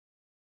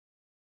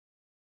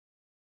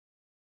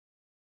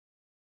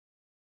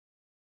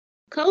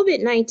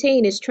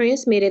COVID-19 is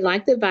transmitted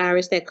like the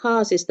virus that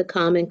causes the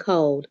common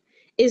cold.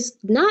 It's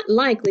not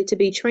likely to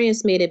be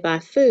transmitted by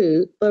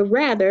food, but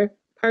rather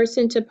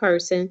person to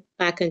person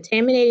by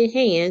contaminated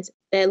hands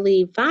that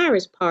leave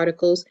virus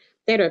particles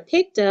that are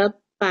picked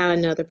up by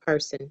another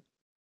person.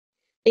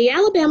 The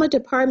Alabama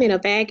Department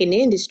of Ag and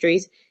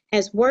Industries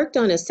has worked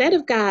on a set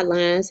of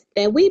guidelines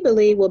that we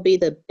believe will be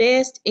the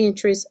best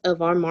interest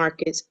of our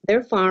markets,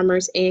 their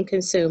farmers, and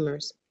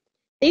consumers.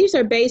 These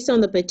are based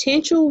on the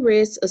potential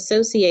risks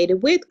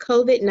associated with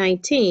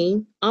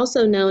COVID-19,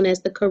 also known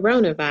as the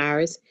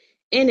coronavirus,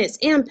 and its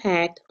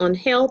impact on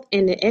health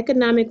and the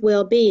economic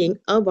well-being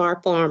of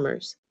our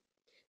farmers.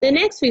 The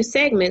next few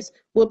segments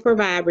will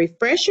provide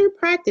refresher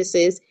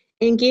practices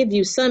and give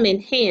you some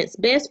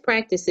enhanced best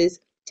practices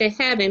to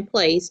have in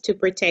place to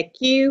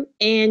protect you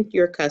and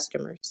your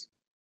customers.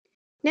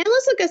 Now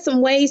let's look at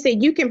some ways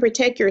that you can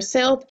protect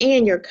yourself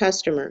and your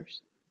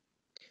customers.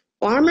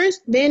 Farmers,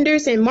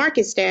 vendors, and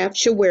market staff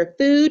should wear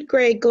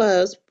food-grade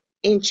gloves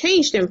and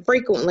change them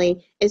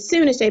frequently as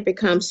soon as they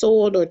become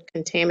soiled or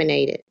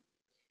contaminated.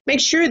 Make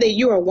sure that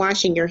you are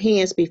washing your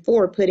hands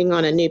before putting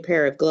on a new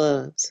pair of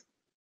gloves.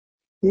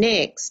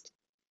 Next,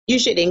 you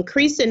should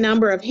increase the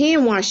number of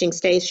hand washing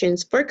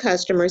stations for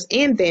customers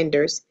and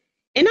vendors,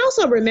 and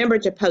also remember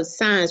to post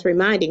signs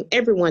reminding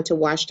everyone to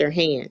wash their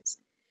hands.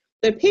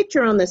 The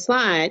picture on the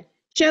slide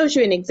shows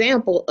you an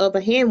example of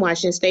a hand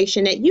washing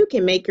station that you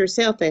can make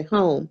yourself at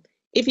home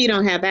if you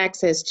don't have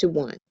access to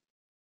one.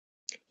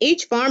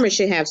 Each farmer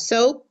should have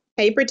soap,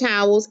 paper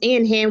towels,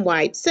 and hand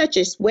wipes, such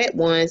as wet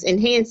ones, and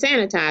hand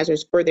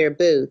sanitizers for their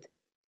booth.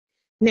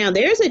 Now,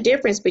 there's a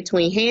difference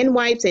between hand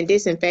wipes and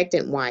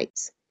disinfectant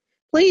wipes.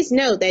 Please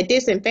note that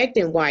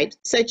disinfectant wipes,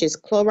 such as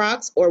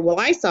Clorox or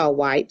Lysol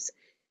wipes,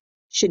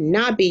 should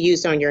not be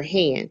used on your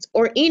hands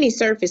or any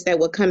surface that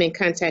will come in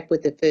contact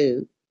with the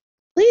food.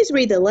 Please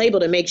read the label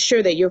to make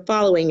sure that you're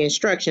following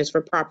instructions for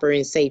proper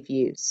and safe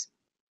use.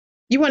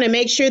 You want to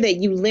make sure that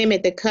you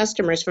limit the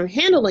customers from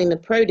handling the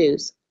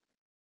produce.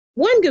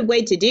 One good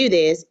way to do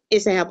this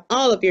is to have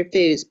all of your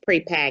foods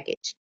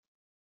prepackaged.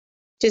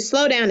 To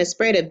slow down the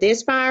spread of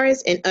this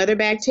virus and other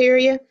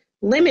bacteria,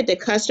 limit the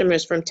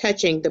customers from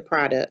touching the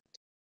product.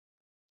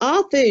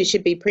 All foods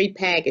should be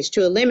prepackaged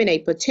to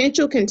eliminate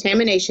potential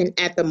contamination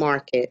at the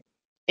market.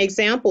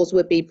 Examples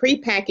would be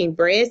prepacking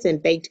breads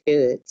and baked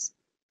goods.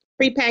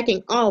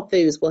 Prepacking all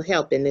foods will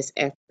help in this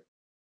effort.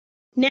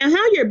 Now,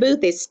 how your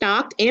booth is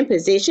stocked and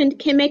positioned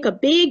can make a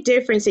big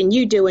difference in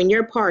you doing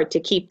your part to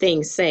keep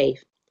things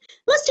safe.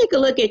 Let's take a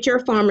look at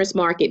your farmer's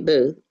market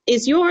booth.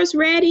 Is yours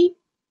ready?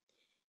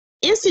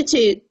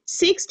 Institute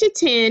 6 to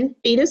 10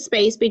 feet of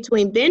space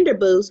between vendor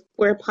booths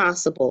where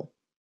possible.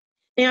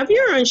 Now, if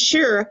you're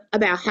unsure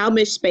about how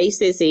much space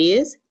this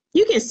is,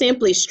 you can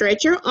simply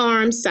stretch your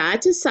arms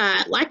side to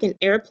side like an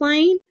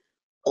airplane,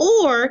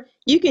 or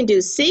you can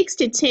do 6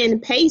 to 10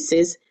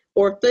 paces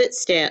or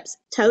footsteps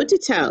toe to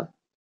toe.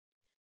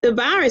 The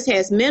virus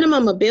has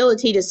minimum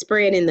ability to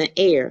spread in the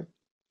air.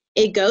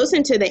 It goes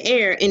into the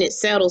air and it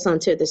settles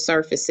onto the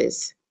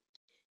surfaces.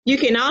 You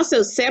can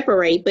also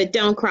separate, but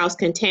don't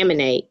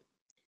cross-contaminate.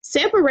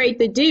 Separate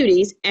the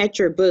duties at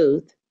your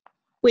booth,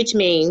 which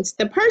means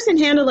the person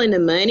handling the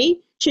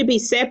money should be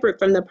separate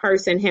from the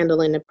person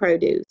handling the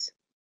produce.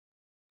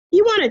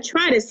 You want to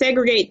try to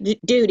segregate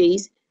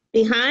duties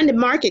behind the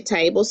market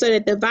table so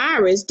that the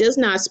virus does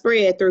not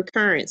spread through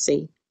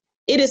currency.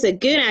 It is a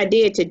good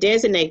idea to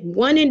designate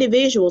one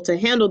individual to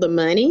handle the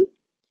money,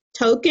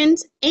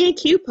 tokens, and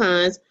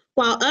coupons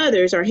while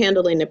others are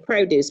handling the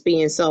produce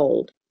being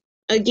sold.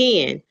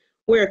 Again,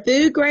 wear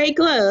food-grade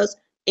gloves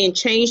and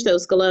change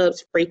those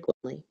gloves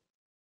frequently.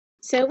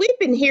 So we've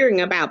been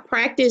hearing about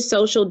practice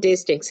social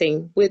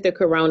distancing with the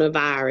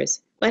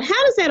coronavirus, but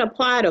how does that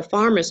apply to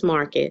farmers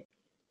market?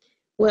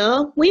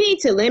 Well, we need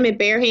to limit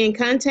bare hand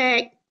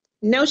contact,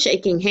 no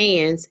shaking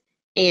hands,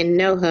 and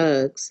no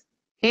hugs.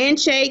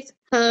 Handshakes,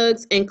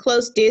 hugs, and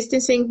close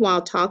distancing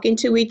while talking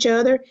to each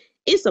other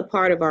is a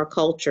part of our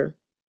culture.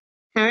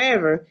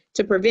 However,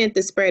 to prevent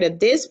the spread of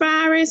this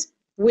virus,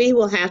 we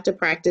will have to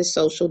practice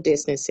social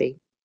distancing.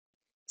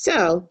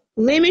 So,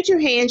 limit your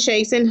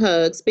handshakes and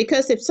hugs,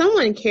 because if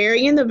someone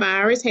carrying the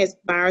virus has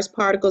virus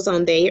particles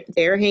on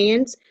their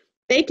hands,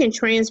 they can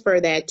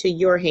transfer that to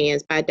your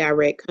hands by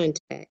direct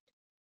contact.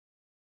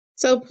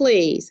 So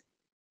please,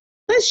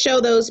 let's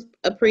show those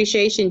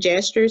appreciation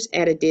gestures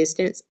at a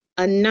distance.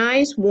 A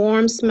nice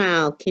warm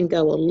smile can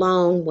go a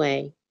long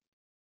way.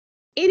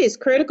 It is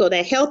critical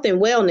that health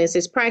and wellness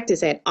is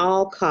practiced at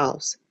all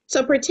costs.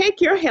 So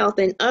protect your health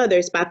and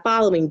others by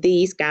following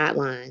these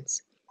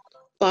guidelines.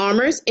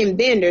 Farmers and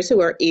vendors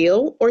who are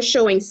ill or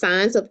showing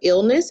signs of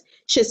illness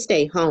should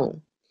stay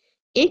home.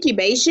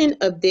 Incubation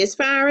of this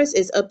virus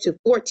is up to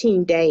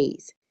 14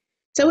 days.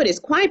 So it is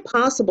quite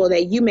possible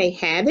that you may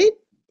have it,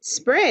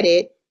 spread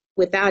it,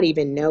 without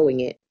even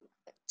knowing it.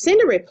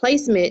 Send a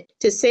replacement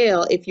to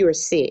sell if you are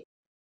sick.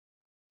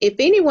 If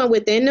anyone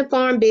within the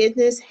farm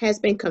business has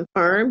been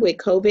confirmed with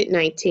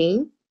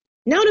COVID-19,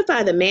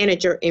 notify the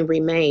manager and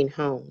remain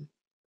home.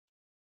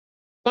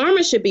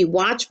 Farmers should be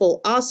watchful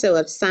also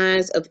of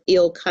signs of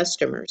ill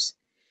customers.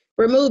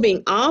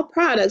 removing all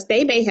products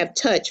they may have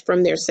touched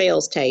from their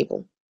sales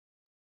table.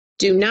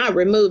 Do not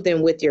remove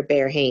them with your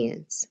bare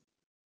hands.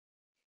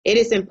 It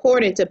is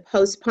important to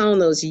postpone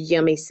those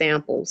yummy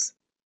samples.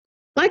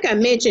 Like I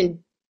mentioned,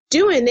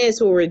 doing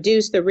this will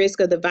reduce the risk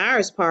of the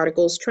virus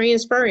particles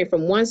transferring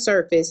from one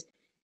surface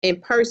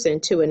and person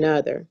to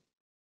another.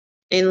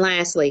 And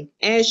lastly,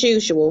 as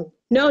usual,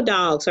 no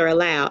dogs are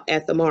allowed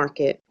at the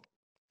market.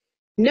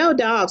 No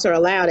dogs are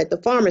allowed at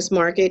the farmer's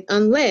market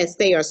unless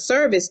they are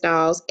service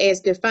dogs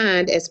as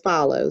defined as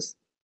follows.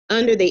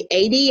 Under the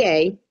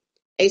ADA,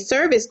 a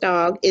service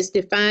dog is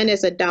defined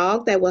as a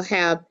dog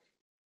that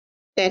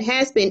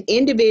has been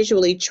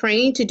individually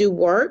trained to do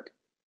work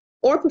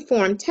or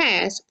perform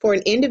tasks for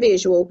an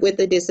individual with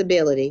a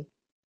disability.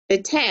 The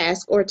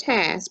task or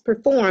tasks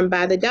performed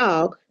by the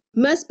dog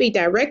must be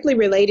directly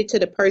related to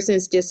the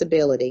person's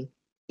disability.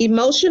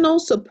 Emotional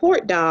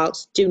support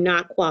dogs do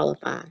not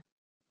qualify.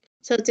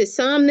 So to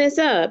sum this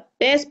up,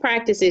 best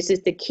practices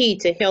is the key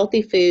to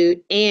healthy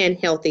food and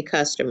healthy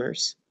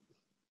customers.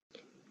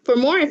 For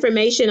more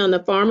information on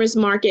the farmers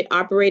market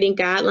operating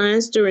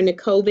guidelines during the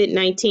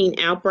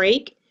COVID-19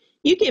 outbreak,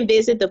 you can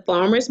visit the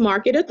Farmers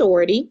Market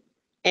Authority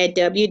at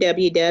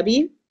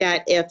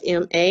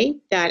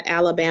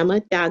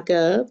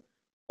www.fma.alabama.gov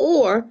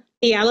or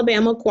the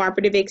Alabama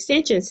Cooperative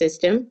Extension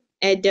System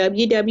at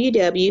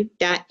www.aces.edu.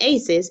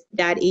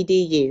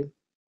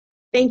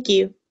 Thank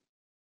you.